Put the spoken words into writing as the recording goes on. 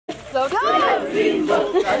Back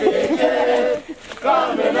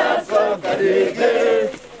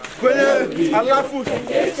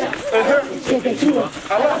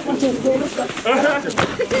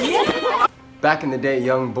in the day,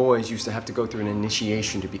 young boys used to have to go through an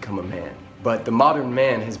initiation to become a man. But the modern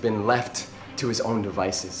man has been left to his own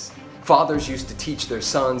devices. Fathers used to teach their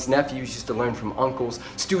sons, nephews used to learn from uncles,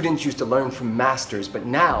 students used to learn from masters, but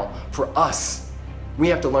now, for us, we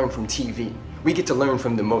have to learn from TV. We get to learn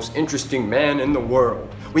from the most interesting man in the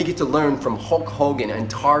world. We get to learn from Hulk Hogan and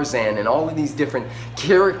Tarzan and all of these different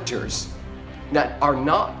characters that are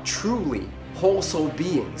not truly whole soul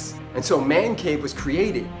beings. And so Man Cave was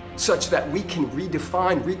created such that we can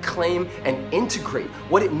redefine, reclaim, and integrate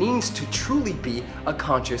what it means to truly be a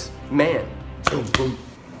conscious man. Boom, boom,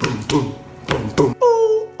 boom, boom, boom, boom.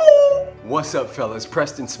 Ooh, ooh. What's up, fellas?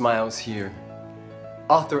 Preston Smiles here.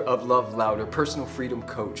 Author of Love Louder, personal freedom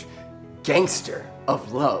coach, gangster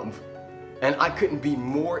of love. And I couldn't be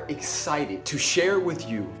more excited to share with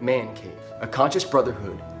you Man Cave, a conscious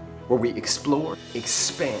brotherhood where we explore,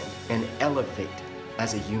 expand, and elevate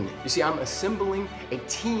as a unit. You see, I'm assembling a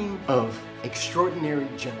team of extraordinary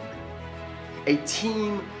gentlemen, a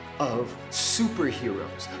team of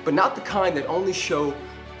superheroes, but not the kind that only show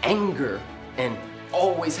anger and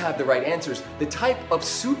always have the right answers. The type of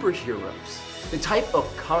superheroes, the type of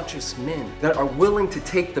conscious men that are willing to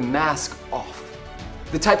take the mask off,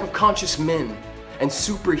 the type of conscious men and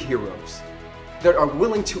superheroes that are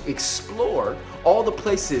willing to explore all the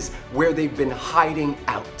places where they've been hiding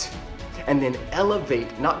out and then elevate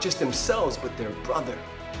not just themselves, but their brother.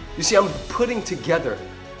 You see, I'm putting together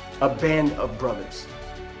a band of brothers,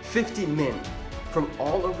 50 men from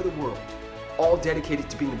all over the world, all dedicated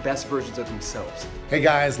to being the best versions of themselves. Hey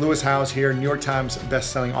guys, Lewis Howes here, New York Times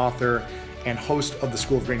best-selling author and host of the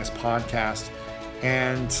School of Greatness podcast.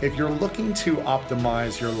 And if you're looking to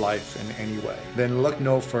optimize your life in any way, then look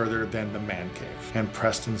no further than the Man Cave and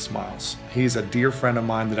Preston Smiles. He's a dear friend of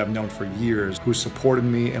mine that I've known for years who supported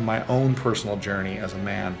me in my own personal journey as a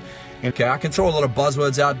man. And okay, I can throw a lot of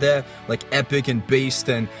buzzwords out there like epic and beast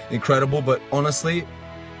and incredible, but honestly,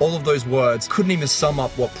 all of those words couldn't even sum up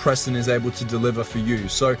what Preston is able to deliver for you.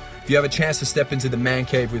 So if you have a chance to step into the Man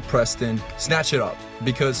Cave with Preston, snatch it up,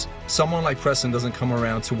 because someone like Preston doesn't come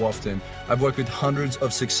around too often. I've worked with hundreds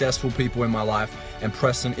of successful people in my life, and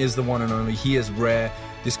Preston is the one and only. He is rare.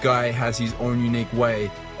 This guy has his own unique way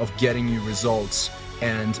of getting you results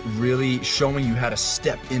and really showing you how to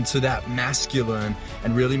step into that masculine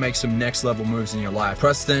and really make some next level moves in your life.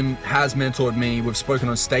 Preston has mentored me. We've spoken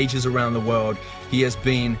on stages around the world. He has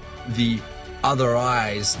been the other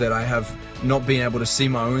eyes that I have not been able to see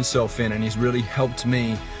my own self in, and he's really helped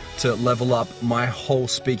me to level up my whole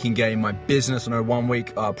speaking game, my business. I know 1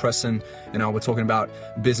 week Preston and I were talking about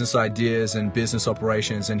business ideas and business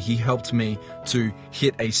operations, and he helped me to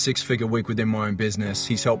hit a 6-figure week within my own business.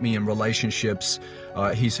 He's helped me in relationships.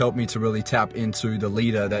 He's helped me to really tap into the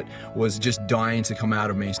leader that was just dying to come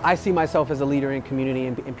out of me. I see myself as a leader in community,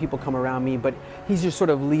 and people come around me, but he's just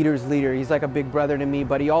sort of leader's leader. He's like a big brother to me,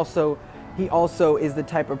 but he also is the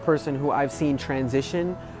type of person who I've seen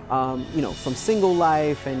transition you know, from single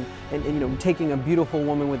life and you know, taking a beautiful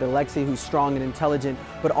woman with Alexi who's strong and intelligent,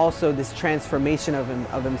 but also this transformation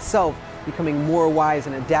of himself, becoming more wise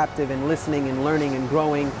and adaptive and listening and learning and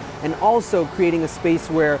growing, and also creating a space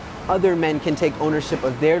where other men can take ownership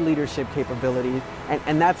of their leadership capabilities,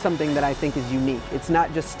 and that's something that I think is unique. It's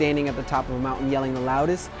not just standing at the top of a mountain yelling the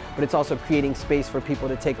loudest, but it's also creating space for people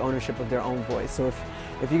to take ownership of their own voice. So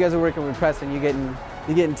if you guys are working with Preston, you're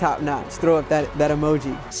getting top notch. Throw up that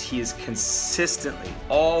emoji. He has consistently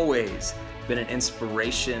always been an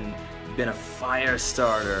inspiration, been a fire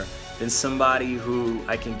starter, been somebody who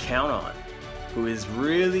I can count on, who is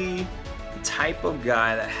really the type of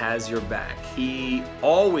guy that has your back. He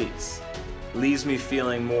always leaves me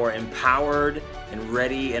feeling more empowered and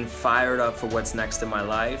ready and fired up for what's next in my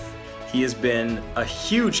life. He has been a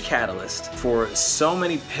huge catalyst for so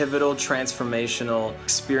many pivotal, transformational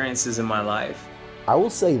experiences in my life. I will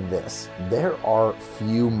say this, there are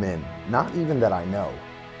few men, not even that I know,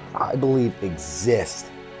 I believe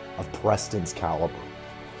exist of Preston's caliber.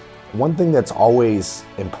 One thing that's always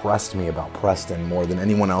impressed me about Preston more than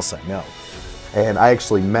anyone else I know, and I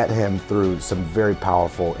actually met him through some very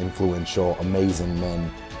powerful, influential, amazing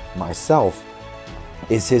men myself,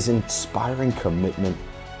 is his inspiring commitment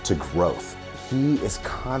to growth. He is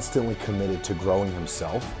constantly committed to growing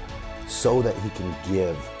himself so that he can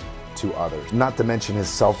give to others. Not to mention his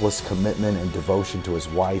selfless commitment and devotion to his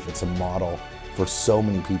wife. It's a model for so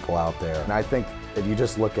many people out there. And I think if you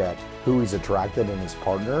just look at who he's attracted in his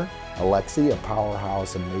partner, Alexi, a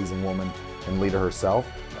powerhouse, amazing woman and leader herself,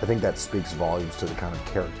 I think that speaks volumes to the kind of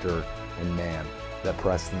character and man that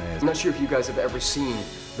Preston is. I'm not sure if you guys have ever seen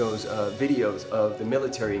those videos of the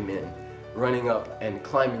military men running up and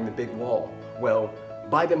climbing the big wall. Well,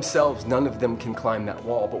 by themselves, none of them can climb that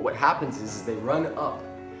wall, but what happens is they run up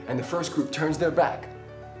and the first group turns their back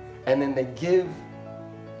and then they give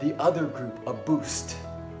the other group a boost,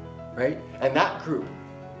 right? And that group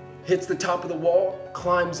hits the top of the wall,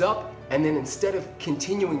 climbs up, and then instead of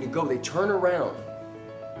continuing to go, they turn around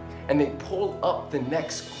and they pull up the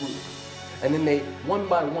next group. And then they, one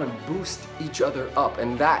by one, boost each other up.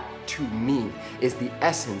 And that, to me, is the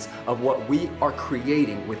essence of what we are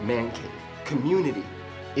creating with Man Cave. Community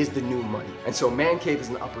is the new money. And so Man Cave is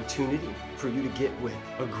an opportunity for you to get with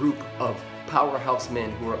a group of powerhouse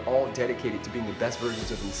men who are all dedicated to being the best versions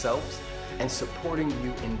of themselves and supporting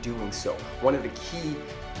you in doing so. One of the key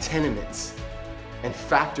tenements and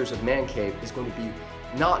factors of Man Cave is going to be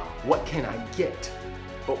not what can I get,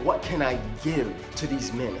 but what can I give to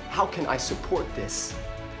these men? How can I support this?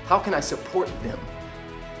 How can I support them?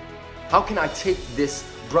 How can I take this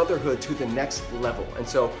brotherhood to the next level? And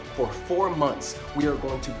so for 4 months, we are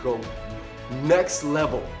going to go next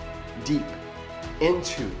level deep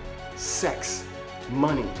into sex,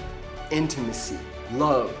 money, intimacy,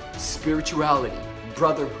 love, spirituality,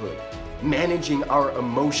 brotherhood, managing our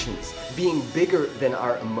emotions, being bigger than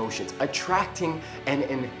our emotions, attracting and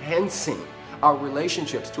enhancing our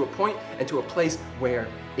relationships to a point and to a place where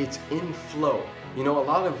it's in flow. You know, a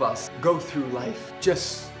lot of us go through life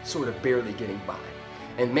just sort of barely getting by.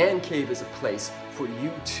 And Man Cave is a place for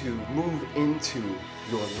you to move into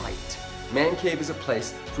your light. Man Cave is a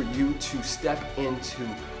place for you to step into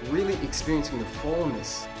really experiencing the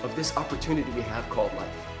fullness of this opportunity we have called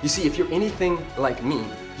life. You see, if you're anything like me,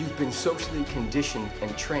 you've been socially conditioned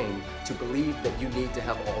and trained to believe that you need to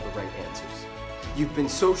have all the right answers. You've been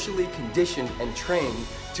socially conditioned and trained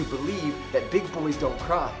to believe that big boys don't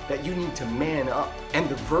cry, that you need to man up. And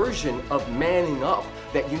the version of manning up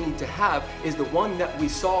that you need to have is the one that we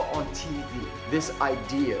saw on TV. This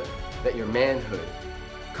idea that your manhood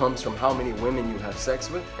comes from how many women you have sex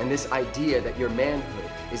with, and this idea that your manhood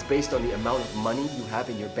is based on the amount of money you have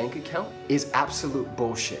in your bank account is absolute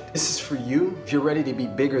bullshit. This is for you if you're ready to be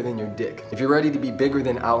bigger than your dick, if you're ready to be bigger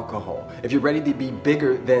than alcohol, if you're ready to be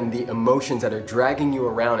bigger than the emotions that are dragging you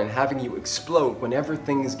around and having you explode whenever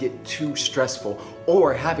things get too stressful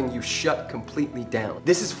or having you shut completely down.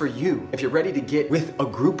 This is for you if you're ready to get with a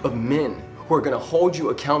group of men who are gonna hold you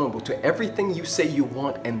accountable to everything you say you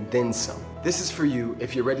want and then some. This is for you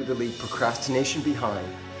if you're ready to leave procrastination behind,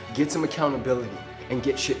 get some accountability, and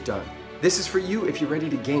get shit done. This is for you if you're ready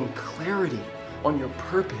to gain clarity on your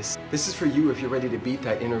purpose. This is for you if you're ready to beat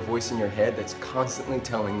that inner voice in your head that's constantly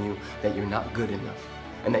telling you that you're not good enough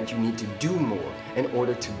and that you need to do more in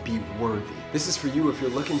order to be worthy. This is for you if you're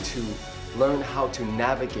looking to learn how to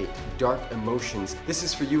navigate dark emotions. This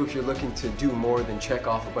is for you if you're looking to do more than check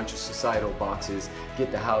off a bunch of societal boxes,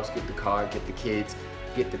 get the house, get the car, get the kids,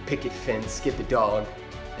 get the picket fence, get the dog,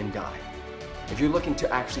 and die. If you're looking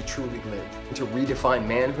to actually truly live, to redefine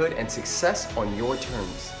manhood and success on your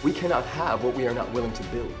terms, we cannot have what we are not willing to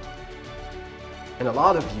build. And a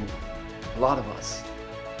lot of you, a lot of us,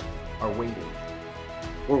 are waiting.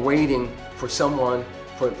 We're waiting for someone,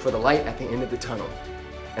 for the light at the end of the tunnel.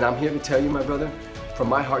 And I'm here to tell you, my brother, from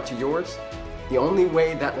my heart to yours, the only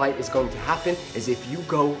way that light is going to happen is if you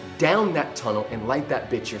go down that tunnel and light that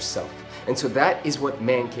bitch yourself. And so that is what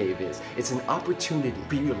Man Cave is. It's an opportunity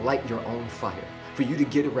for you to light your own fire, for you to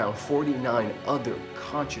get around 49 other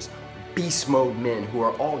conscious beast mode men who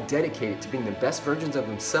are all dedicated to being the best versions of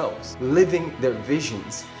themselves, living their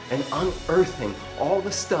visions and unearthing all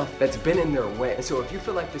the stuff that's been in their way. And so if you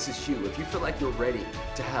feel like this is you, if you feel like you're ready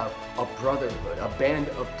to have a brotherhood, a band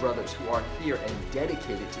of brothers who are here and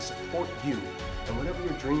dedicated to support you and whatever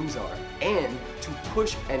your dreams are, and to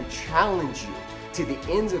push and challenge you to the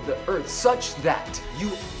ends of the earth such that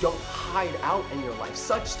you don't hide out in your life,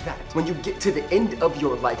 such that when you get to the end of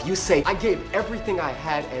your life, you say, I gave everything I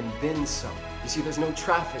had and then some. You see, there's no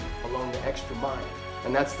traffic along the extra mile,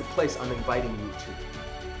 and that's the place I'm inviting you to,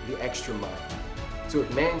 the extra mile. So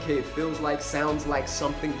if Man Cave feels like, sounds like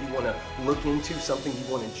something you want to look into, something you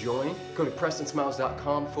want to join, go to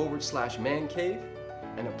PrestonSmiles.com/Man Cave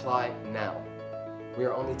and apply now. We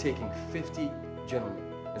are only taking 50 gentlemen.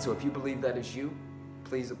 And so if you believe that is you,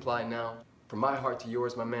 please apply now. From my heart to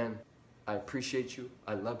yours, my man, I appreciate you,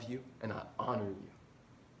 I love you, and I honor you.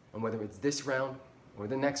 And whether it's this round or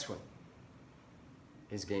the next one,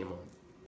 is game on.